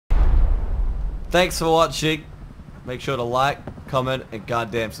Thanks for watching. Make sure to like, comment, and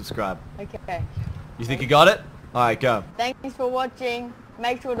goddamn subscribe. Okay. You think you got it? Alright, go. Thanks for watching.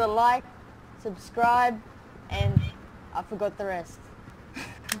 Make sure to like, subscribe, and I forgot the rest.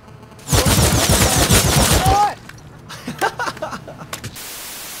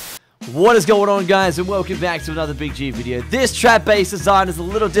 What is going on, guys, and welcome back to another Big G video. This trap base design is a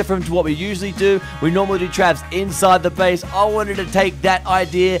little different to what we usually do. We normally do traps inside the base. I wanted to take that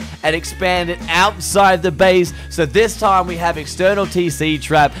idea and expand it outside the base. So this time we have external TC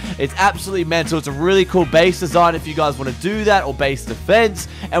trap. It's absolutely mental. It's a really cool base design if you guys want to do that, or base defense.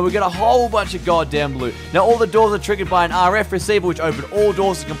 And we got a whole bunch of goddamn loot. Now all the doors are triggered by an RF receiver, which open all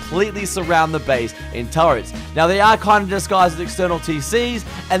doors to completely surround the base in turrets. Now they are kind of disguised as external TCs,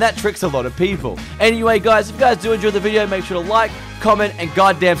 and that tricks a lot of people. Anyway, guys, if you guys do enjoy the video, make sure to like, comment, and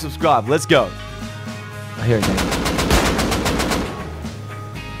goddamn subscribe. Let's go. I hear it now.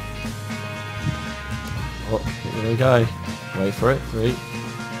 Oh, here we go. Wait for it. 3,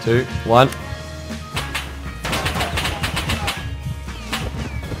 2, 1.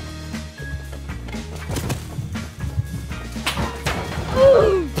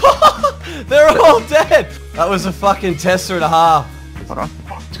 They're all dead. That was a fucking tester and a half. Hold on.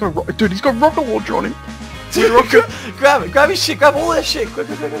 Dude, he's got rocket launcher on him. Dude, grab it. Grab his shit. Grab all that shit. Quick.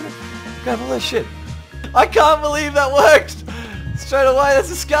 Grab all that shit. I can't believe that worked. Straight away, that's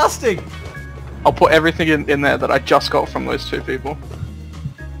disgusting. I'll put everything in there that I just got from those two people.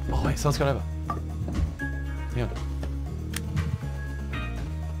 Oh, wait, someone's gone over. Hang on.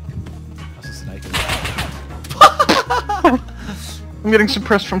 That's a snake. I'm getting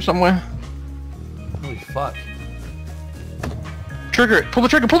suppressed from somewhere. Holy fuck. Trigger it. Pull the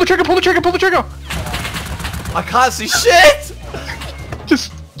trigger. Pull the trigger. Pull the trigger. Pull the trigger. I can't see shit.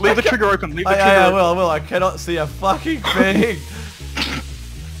 Just leave the trigger open. Leave the trigger I open. will. I cannot see a fucking thing.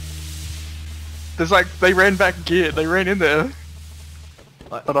 There's like, they ran back geared. They ran in there.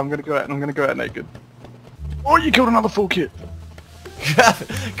 But I'm gonna go out and I'm gonna go out naked. Oh, you killed another full kit. Grab it.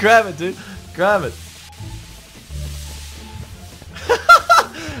 Grab it, dude. Grab it.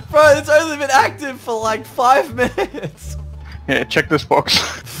 Bro, it's only been active for like 5 minutes. Yeah, check this box.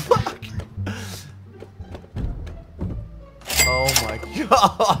 Fuck. Oh my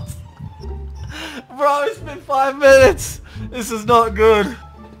god. Bro, it's been 5 minutes. This is not good.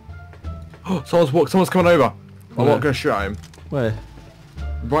 Someone's coming over. I'm not gonna shoot at him. Where?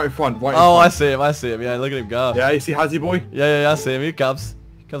 Right in front, right in Oh, front. I see him. Yeah, look at him go. Yeah, you see Hazzy boy? Yeah, I see him. Here comes.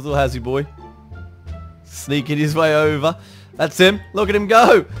 Here comes little Hazzy boy. Sneaking his way over. That's him. Look at him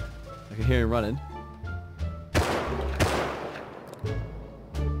go. I can hear him running.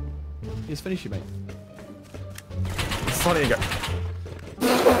 He's finished you, mate. Sonny again.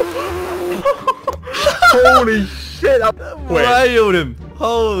 Holy shit! Railed him.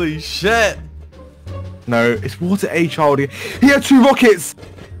 Holy shit. No, it's water A child. He had 2 rockets!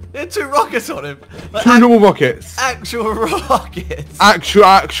 He had 2 rockets on him. Like, 2 normal rockets. Actual rockets.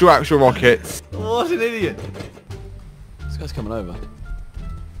 Actual rockets. What an idiot. This guy's coming over.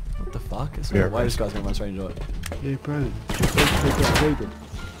 What the fuck? It's no way this guy's gonna run straight into it. Yeah, bro.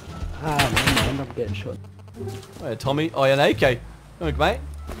 Ah, man, I end up getting shot. Oh yeah, Tommy. Oh yeah, an AK. Look, mate.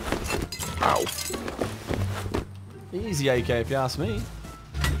 Ow. Easy AK if you ask me.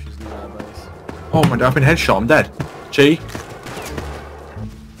 She's new nowadays. Oh my god, I've been headshot, I'm dead. G.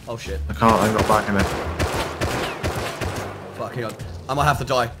 Oh shit. I got back in there. Fuck, hang on. I might have to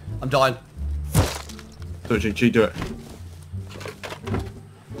die. I'm dying. Do it, G, do it.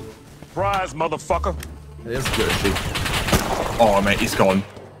 Surprise, motherfucker! It is. Do it, G. Oh mate, he's gone.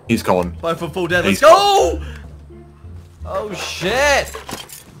 He's gone. Both for full dead. Let's He's go! Oh shit!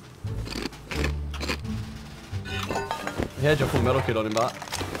 He had your full metal kit on him, but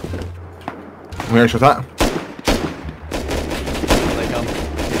I'm gonna shot that. here they come.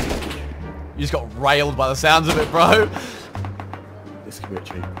 You just got railed by the sounds of it, bro. This could be it,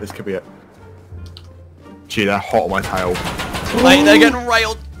 G. This could be it. Gee, they're hot on my tail. Mate, they're getting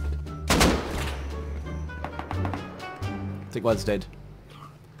railed. I think one's dead.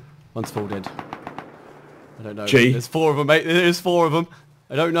 One's full dead. I don't know. G. There's 4 of them, mate. There's 4 of them.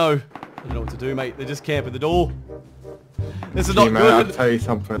 I don't know. I don't know what to do, mate. They're just camping the door. This is Gee, not man, good. I'll tell you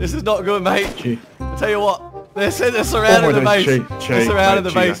something. This is not good, mate. Gee. I tell you what. They're surrounding the base. They're surrounding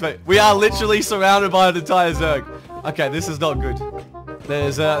the base, mate. We are literally surrounded by an entire Zerg. Okay, this is not good.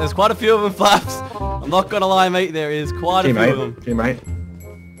 There's quite a few of them, Flaps. I'm not gonna lie, mate. There is quite a few of them. Gee, mate.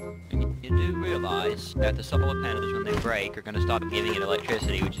 You do realise that the solar panels, when they break, are going to start giving it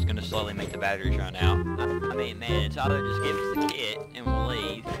electricity, which is going to slowly make the batteries run out. I mean, man, it's either just give us the kit and we'll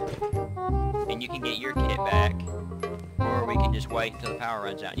leave, and you can get your kit back, or or we can just wait until the power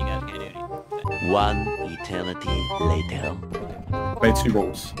runs out and you guys can't do anything. One eternity later. Made 2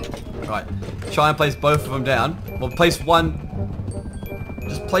 walls. Right. Try and place both of them down. Well, place one.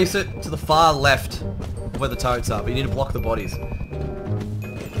 Just place it to the far left of where the turrets are, but you need to block the bodies.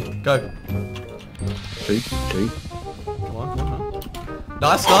 Go. G. Come on, come on.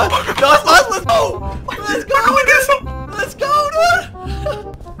 Nice, nice, nice, nice, let's go! Let's go! Let's go,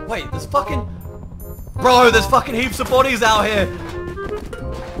 dude! Wait, there's fucking... Bro, there's fucking heaps of bodies out here!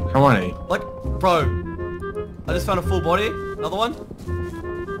 How many? Like, bro, I just found a full body. Another one.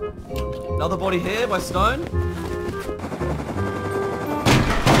 Another body here by stone.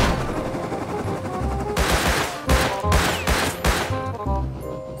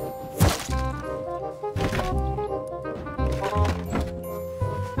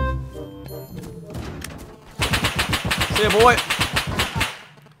 See ya, boy.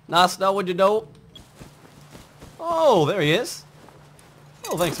 Nice to know what you know. Oh, there he is.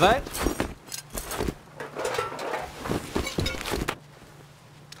 Oh, thanks, mate.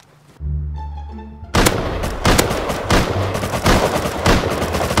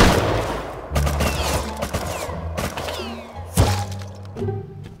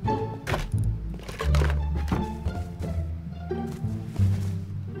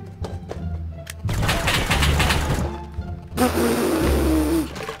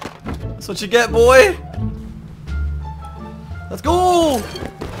 That's what you get, boy. Let's go.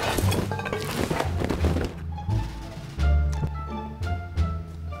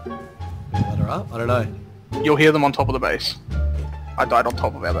 Let her up? I don't know. You'll hear them on top of the base. I died on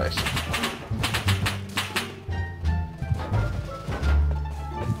top of our base.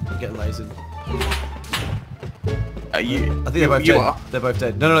 I'm getting lasered. Are you? I think they're both you dead. are. They're both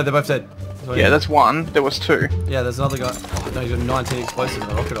dead. No, they're both dead. Yeah, that's one. There was 2. Yeah, there's another guy. Oh, no, he's got 19 explosives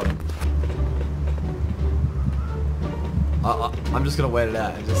and a rocket on him. I'm just gonna wait it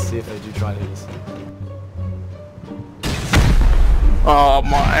out and just see if they do try to hit us. Oh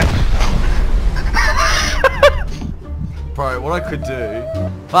my. Bro, what I could do...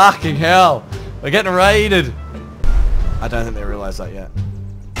 Fucking hell! We're getting raided! I don't think they realise that yet.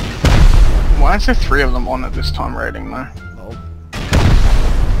 Why is there 3 of them on at this time raiding though? Oh.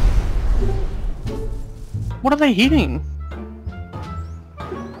 What are they hitting?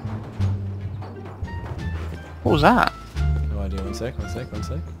 What was that? No idea. One sec.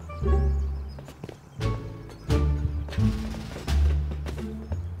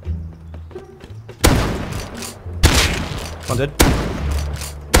 One dead.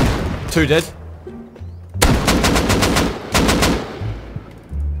 2 dead.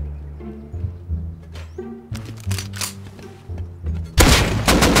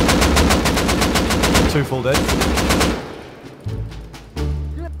 Two full dead.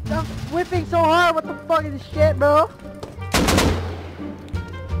 I'm whipping so hard, what the fuck is this shit, bro?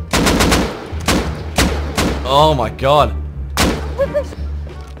 Oh my god.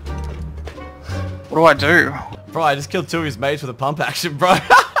 What do I do? Bro, I just killed 2 of his mates with a pump action, bro.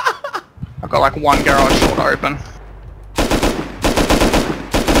 I've got like 1 garage door open.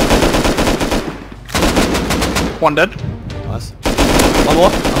 One dead. Nice. One more.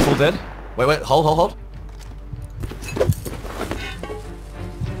 I'm full dead. Wait. Hold.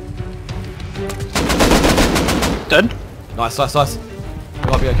 Dead. Nice. They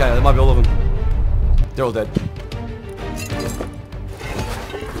might be okay. There might be all of them. They're all dead.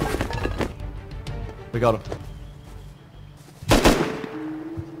 We got him.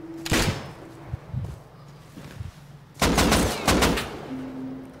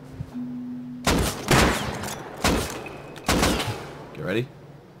 Get ready?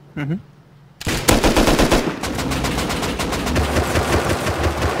 Mm-hmm.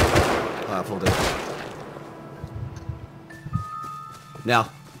 Ah, full dead. Now.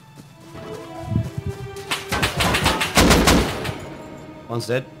 One's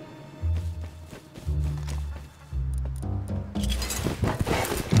dead.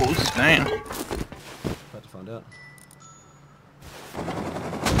 What was his name? About to find out.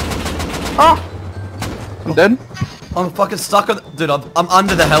 Ah! I'm dead. I'm fucking stuck on... Dude, I'm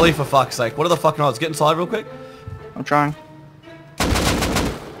under the heli for fuck's sake. What are the fucking odds? Get inside real quick. I'm trying.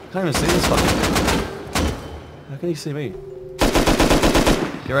 Can't even see this fucking thing. How can you see me?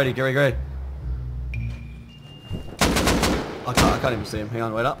 Get ready. I can't even see him. Hang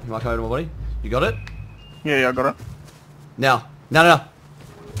on, wait up. He might come over to my body. You got it? Yeah, I got it. Now. No.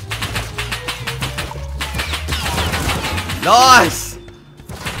 Nice!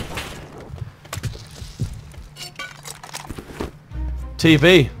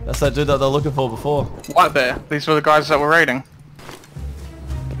 TB. That's that dude that they're looking for before. White Bear. These were the guys that were raiding.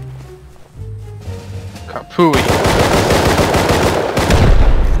 Kapui.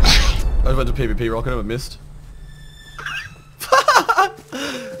 I went to PvP rocket him and missed.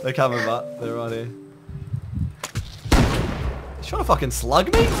 They're coming up. They're right here. He's trying to fucking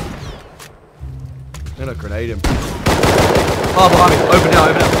slug me? I'm gonna grenade him. Oh, behind me. Open now,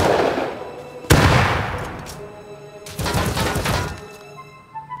 open now.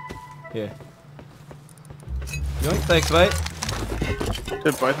 Here. Yoink, thanks, mate.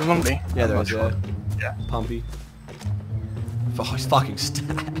 Did both of them me? Yeah, there is, yeah. Yeah. Pumpy. Oh, he's fucking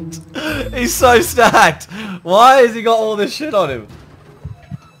stacked. He's so stacked. Why has he got all this shit on him?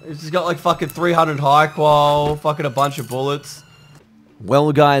 He's just got like fucking 300 high qual, fucking a bunch of bullets.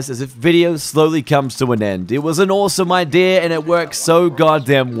 Well guys, as if video slowly comes to an end, it was an awesome idea and it works so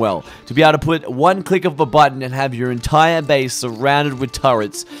goddamn well. To be able to put one click of a button and have your entire base surrounded with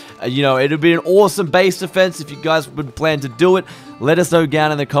turrets. You know, it would be an awesome base defense if you guys would plan to do it. Let us know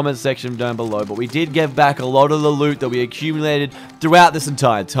down in the comment section down below, but we did give back a lot of the loot that we accumulated throughout this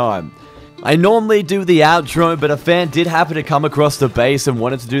entire time. I normally do the outro, but a fan did happen to come across the base and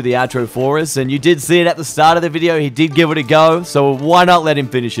wanted to do the outro for us, and you did see it at the start of the video. He did give it a go, so why not let him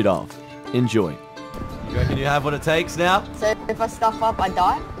finish it off? Enjoy. You reckon you have what it takes now? So if I stuff up, I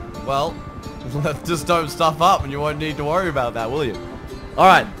die? Well, just don't stuff up and you won't need to worry about that, will you?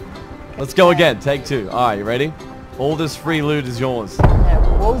 Alright, let's go again. Take two. Alright, you ready? All this free loot is yours. Yeah,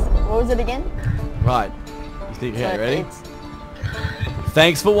 what was it again? Right. You think, So hey, ready? it's-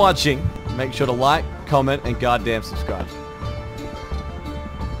 Thanks for watching. Make sure to like, comment, and goddamn subscribe.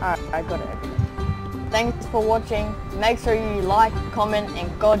 Alright, I got it. Thanks for watching. Make sure you like, comment,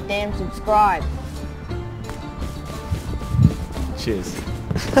 and goddamn subscribe. Cheers.